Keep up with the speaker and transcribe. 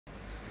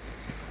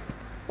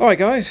Alright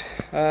guys,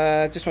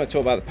 just want to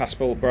talk about the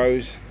Passport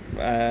Bros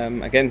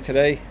again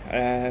today.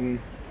 The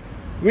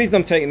reason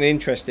I'm taking an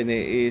interest in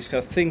it is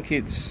because I think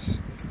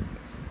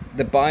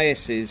the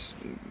bias is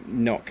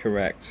not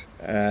correct.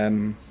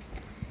 There's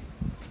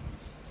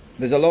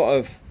a lot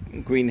of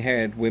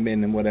green-haired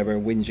women and whatever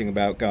whinging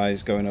about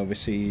guys going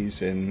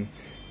overseas and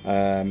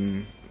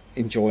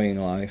enjoying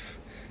life,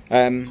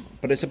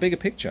 but it's a bigger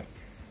picture.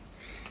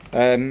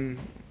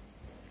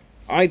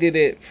 I did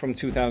it from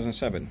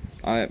 2007.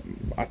 I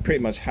pretty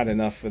much had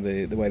enough of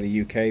the way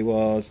the UK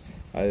was.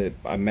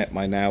 I met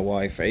my now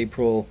wife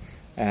April,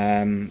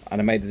 and I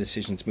made the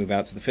decision to move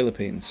out to the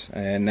Philippines.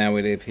 And now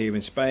we live here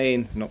in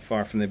Spain, not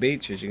far from the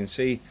beach, as you can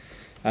see.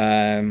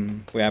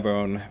 We have our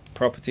own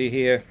property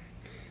here,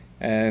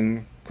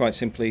 and quite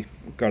simply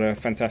got a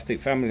fantastic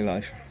family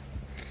life.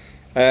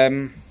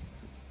 Going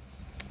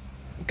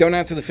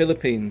out to the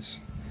Philippines,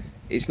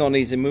 it's not an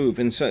easy move,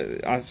 and so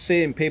I'm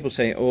seeing people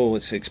saying, "Oh,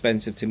 it's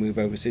expensive to move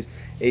overseas."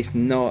 It's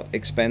not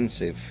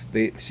expensive.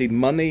 See,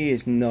 money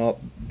is not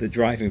the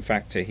driving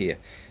factor here.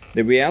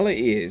 The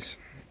reality is,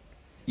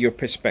 your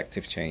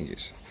perspective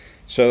changes.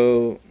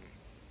 So,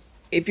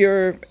 if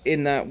you're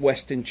in that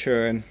Western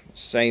churn,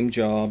 same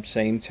job,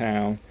 same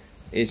town,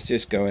 it's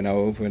just going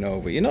over and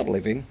over. You're not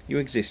living,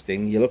 you're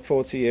existing. You look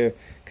forward to your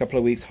couple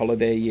of weeks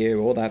holiday a year,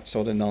 all that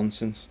sort of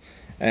nonsense,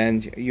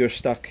 and you're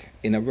stuck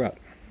in a rut.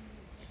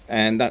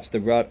 And that's the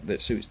rut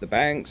that suits the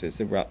banks, it's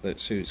the rut that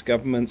suits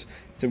governments,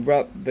 it's the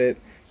rut that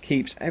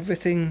keeps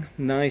everything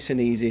nice and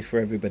easy for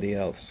everybody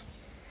else.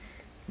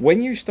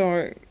 When you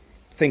start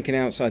thinking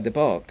outside the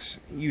box,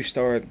 you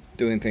start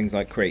doing things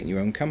like creating your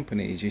own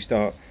companies, you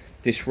start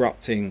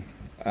disrupting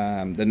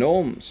the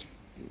norms.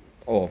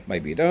 Or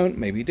maybe you don't,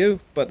 maybe you do,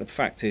 but the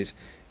fact is,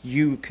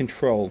 you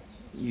control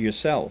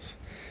yourself.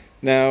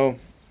 Now,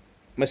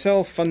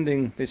 myself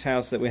funding this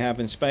house that we have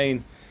in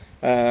Spain,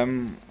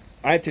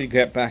 I had to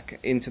get back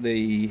into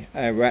the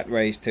rat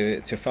race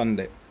to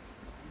fund it.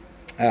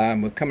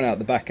 We're coming out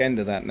the back end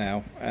of that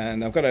now,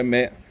 and I've got to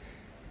admit,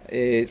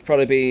 it's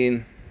probably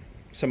been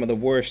some of the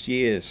worst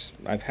years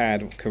I've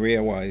had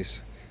career-wise,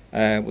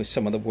 with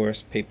some of the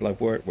worst people I've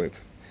worked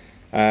with.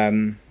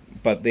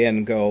 But the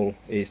end goal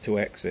is to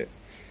exit.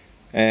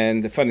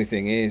 And the funny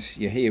thing is,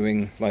 you're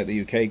hearing like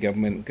the UK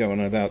government going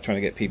on about trying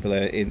to get people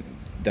that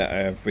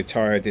have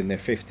retired in their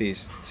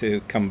 50s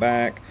to come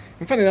back.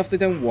 And funny enough, they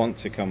don't want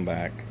to come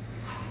back.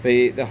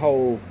 The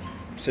whole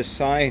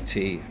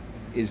society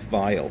is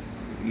vile,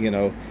 you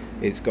know.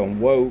 It's gone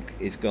woke,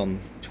 it's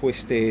gone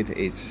twisted,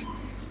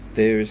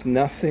 there's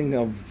nothing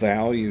of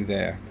value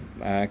there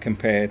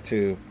compared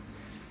to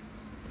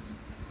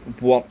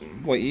what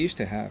you used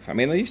to have. I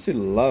mean, I used to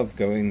love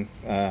going,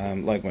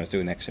 like when I was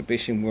doing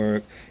exhibition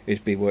work, it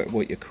used to be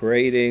what you're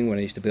creating. When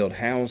I used to build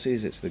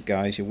houses, it's the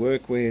guys you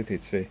work with,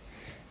 it's the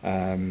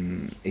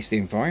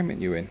environment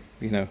you're in,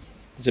 you know.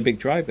 There's a big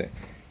drive there.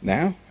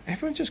 Now,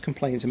 everyone just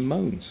complains and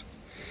moans.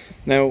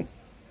 Now,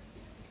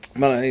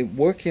 my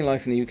working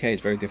life in the UK is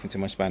very different to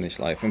my Spanish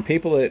life. And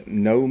people that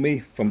know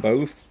me from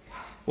both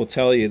will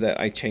tell you that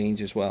I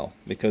change as well.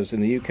 Because in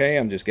the UK,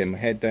 I'm just getting my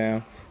head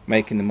down,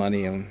 making the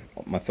money, and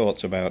my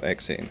thoughts about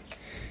exiting.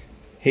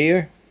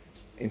 Here,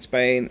 in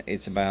Spain,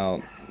 it's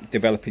about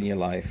developing your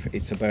life.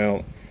 It's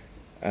about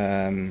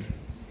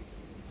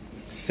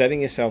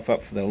setting yourself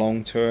up for the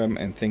long term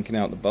and thinking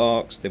out the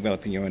box,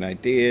 developing your own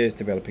ideas,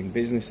 developing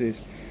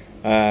businesses.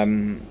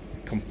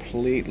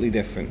 Completely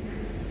different.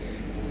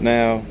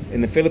 Now,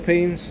 in the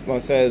Philippines, like I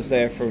said, I was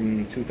there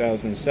from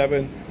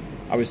 2007.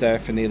 I was there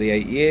for nearly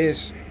 8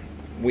 years.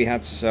 We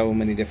had so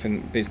many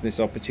different business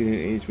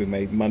opportunities. We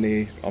made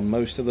money on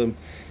most of them.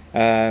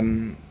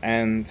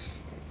 And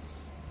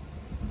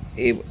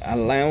it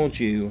allowed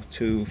you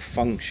to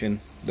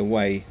function the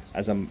way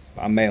as a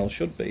male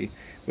should be,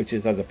 which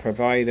is as a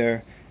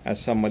provider, as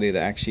somebody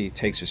that actually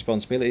takes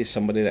responsibility,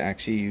 somebody that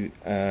actually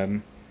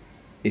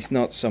it's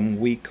not some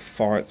weak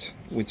fart,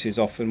 which is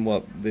often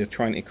what they're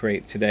trying to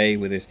create today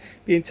with this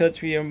be in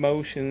touch with your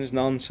emotions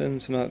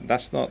nonsense. And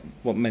that's not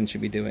what men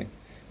should be doing.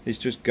 It's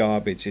just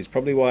garbage. It's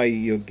probably why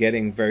you're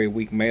getting very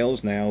weak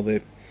males now,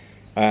 that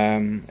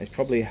it's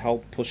probably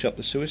helped push up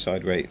the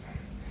suicide rate.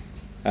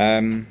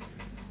 Really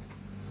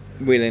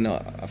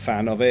not a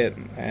fan of it,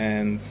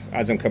 and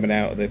as I'm coming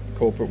out of the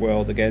corporate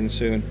world again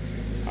soon,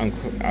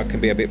 I can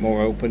be a bit more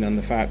open on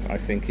the fact I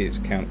think it's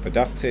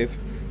counterproductive.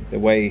 The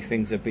way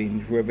things have been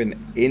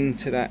driven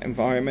into that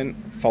environment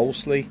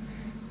falsely,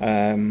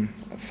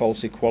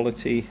 false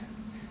equality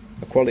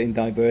and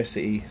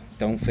diversity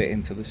don't fit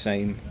into the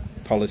same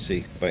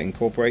policy, but in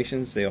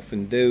corporations they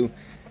often do,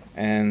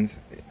 and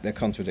they're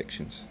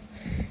contradictions.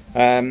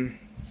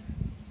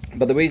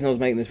 But the reason I was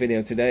making this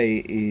video today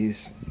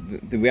is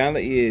the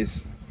reality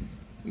is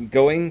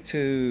going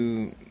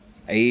to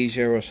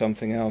Asia or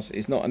something else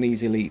is not an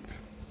easy leap.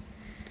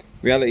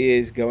 Reality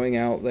is going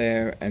out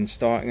there and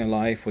starting a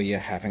life where you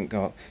haven't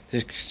got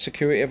the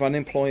security of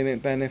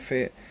unemployment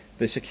benefit,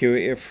 the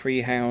security of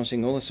free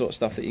housing, all the sort of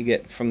stuff that you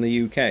get from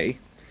the UK.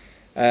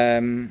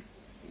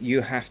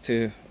 You have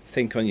to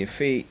think on your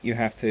feet, you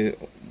have to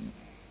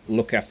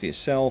look after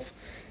yourself,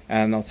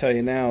 And I'll tell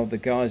you now, the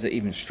guys that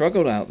even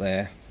struggled out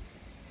there,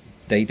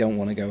 they don't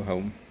want to go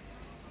home.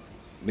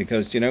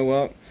 Because, you know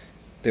what?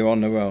 They're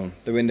on their own.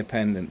 They're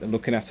independent. They're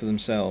looking after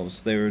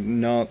themselves. They're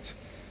not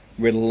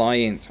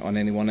reliant on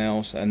anyone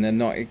else, and they're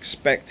not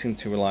expecting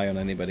to rely on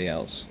anybody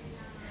else.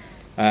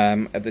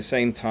 At the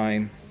same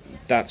time,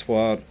 that's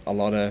what a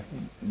lot of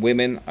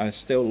women are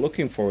still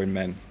looking for in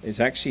men, is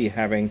actually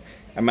having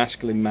a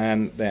masculine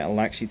man that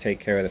will actually take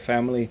care of the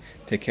family,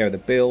 take care of the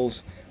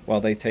bills, while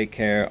they take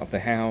care of the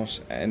house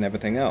and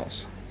everything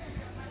else.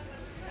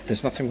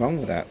 There's nothing wrong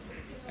with that.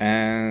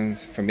 And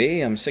for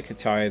me, I'm sick and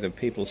tired of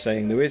people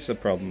saying there is a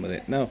problem with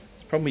it. No,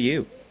 it's a problem with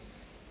you.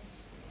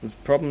 The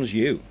problem's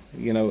you.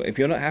 You know, if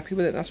you're not happy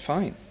with it, that's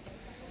fine.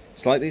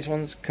 It's like these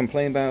ones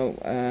complain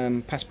about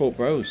passport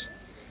bros.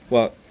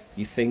 What,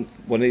 you think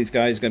one of these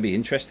guys is going to be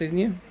interested in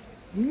you?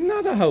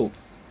 Not a hope.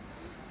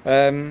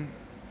 You're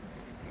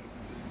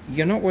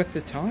not worth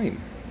the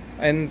time.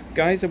 And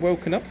guys are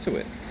woken up to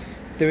it.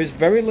 There is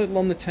very little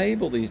on the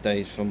table these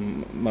days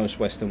from most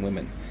Western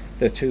women.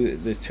 There's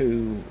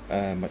too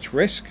much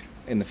risk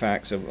in the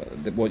facts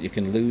of what you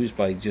can lose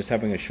by just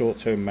having a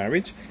short-term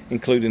marriage,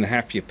 including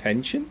half your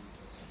pension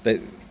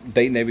that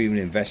they never even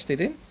invested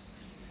in.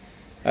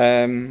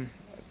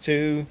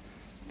 To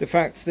the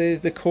fact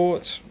is the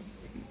courts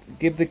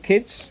give the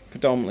kids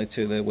predominantly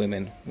to the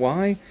women.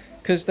 Why?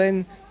 Because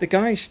then the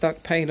guy's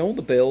stuck paying all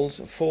the bills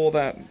for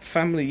that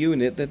family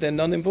unit that they're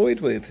not employed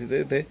with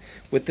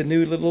the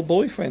new little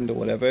boyfriend or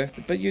whatever,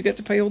 but you get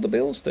to pay all the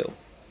bills still.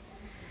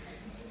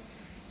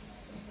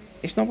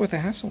 It's not worth the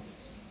hassle.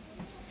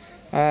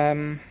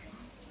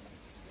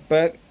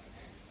 But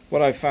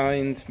what I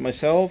find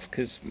myself,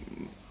 because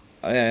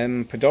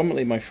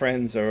predominantly my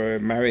friends are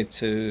married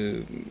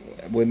to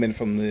women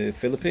from the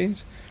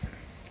Philippines,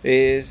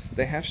 is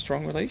they have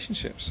strong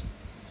relationships.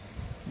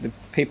 The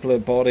people are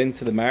bought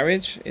into the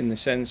marriage in the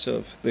sense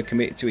of they're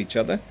committed to each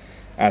other.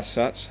 As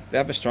such, they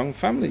have a strong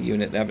family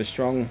unit. They have a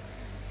strong,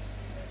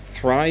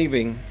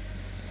 thriving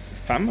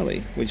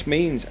family, which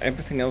means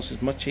everything else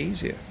is much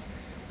easier.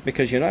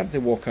 Because you don't have to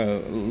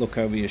look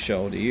over your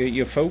shoulder.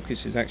 Your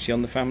focus is actually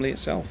on the family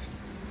itself.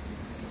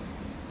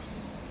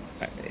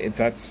 If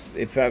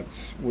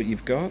that's what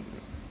you've got,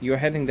 you're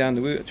heading down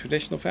the route of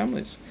traditional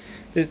families.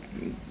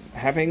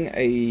 Having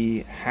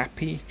a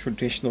happy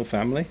traditional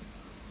family,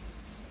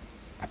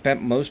 I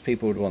bet most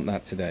people would want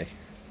that today.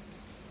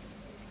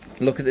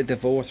 Look at the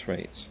divorce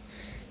rates.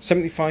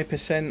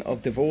 75%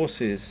 of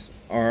divorces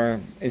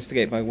are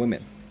instigated by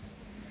women.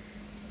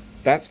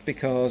 That's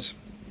because,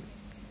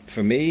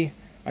 for me,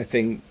 I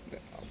think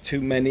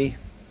too many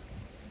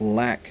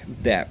lack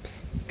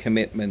depth,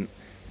 commitment,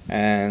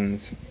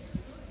 and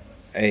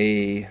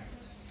a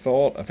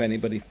thought of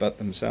anybody but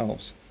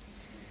themselves.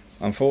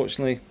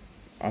 Unfortunately,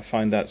 I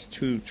find that's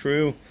too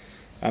true,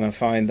 and I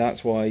find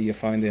that's why you're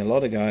finding a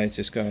lot of guys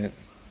just going,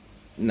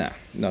 nah,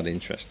 not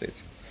interested.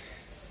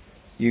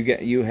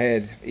 You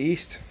head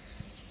east,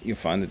 you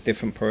find a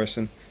different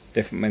person,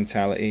 different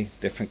mentality,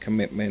 different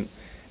commitment,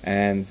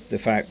 and the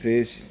fact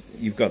is,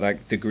 you've got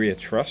that degree of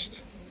trust.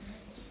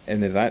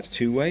 And if that's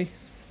two-way,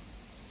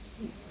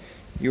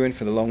 you're in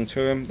for the long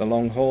term, the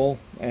long haul,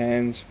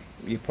 and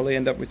you probably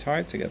end up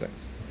retired together.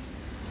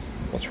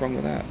 What's wrong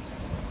with that?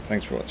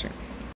 Thanks for watching.